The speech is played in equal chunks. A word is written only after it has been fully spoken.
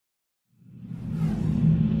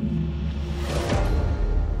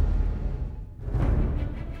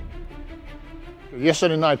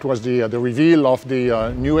Yesterday night was the reveal of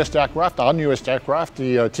the newest aircraft, our newest aircraft,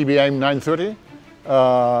 the TBM 930,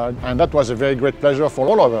 and that was a very great pleasure for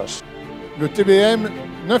all of us. Le TBM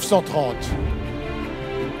 930.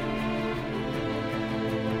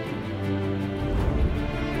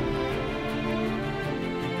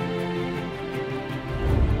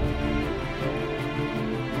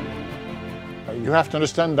 You have to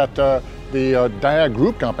understand that the Didier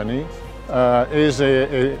group company is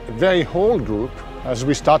a very old group, as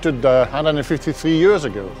we started 153 years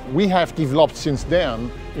ago. We have developed since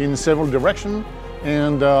then in several directions,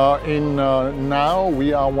 and now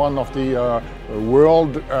we are one of the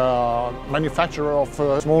world manufacturer of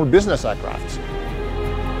small business aircrafts.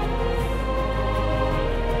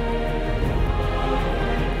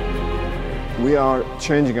 We are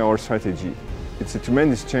changing our strategy. It's a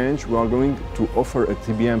tremendous change. We are going to offer a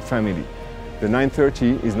TBM family. The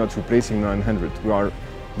 930 is not replacing 900. We are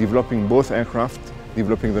developing both aircraft,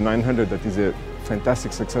 developing the 900 that is a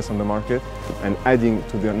fantastic success on the market, and adding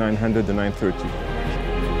to the 900 the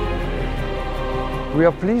 930. We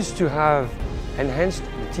are pleased to have enhanced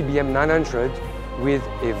the TBM 900 with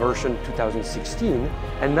a version 2016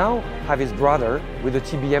 and now have its brother with the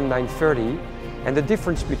TBM 930, and the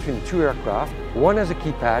difference between the two aircraft, one has a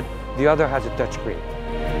keypad, the other has a touchscreen.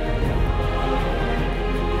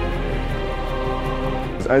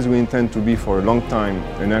 As we intend to be for a long time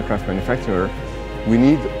an aircraft manufacturer, we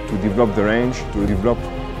need to develop the range, to develop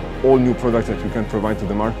all new products that we can provide to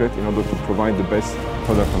the market in order to provide the best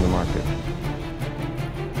product on the market.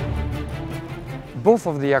 Both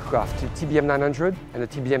of the aircraft, the TBM 900 and the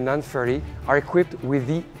TBM 930, are equipped with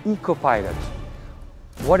the Eco-Pilot.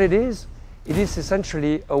 What it is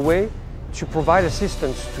essentially a way to provide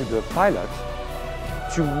assistance to the pilot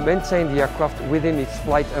to maintain the aircraft within its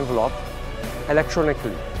flight envelope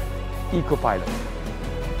electronically. Eco-Pilot.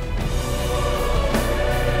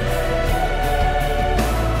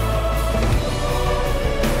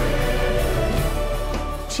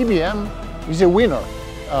 TBM is a winner.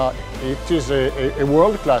 It is a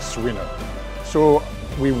world-class winner. So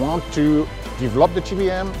we want to develop the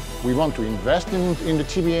TBM, we want to invest in the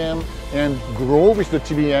TBM and grow with the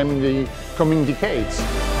TBM in the coming decades.